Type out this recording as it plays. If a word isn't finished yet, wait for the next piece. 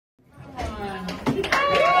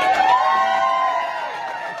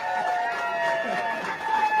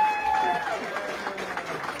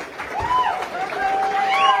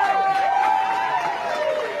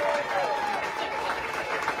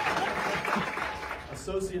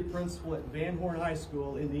Associate Principal at Van Horn High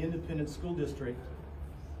School in the Independent School District,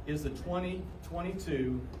 is the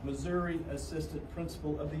 2022 Missouri Assistant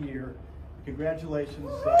Principal of the Year.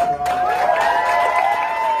 Congratulations, Dr.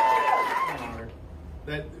 Oliver.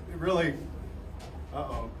 That really,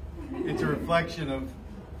 it's a reflection of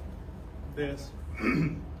this.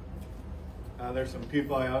 There's some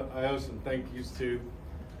people I owe some thank yous to.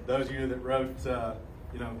 Those of you that wrote,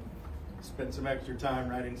 spent some extra time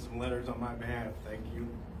writing some letters on my behalf. Thank you.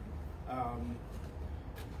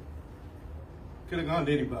 Could have gone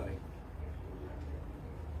to anybody.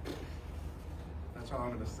 That's all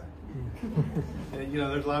I'm going to say. And,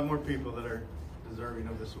 there's a lot more people that are deserving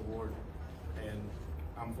of this award, and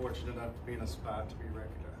I'm fortunate enough to be in a spot to be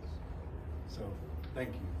recognized. So,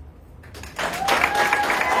 thank you.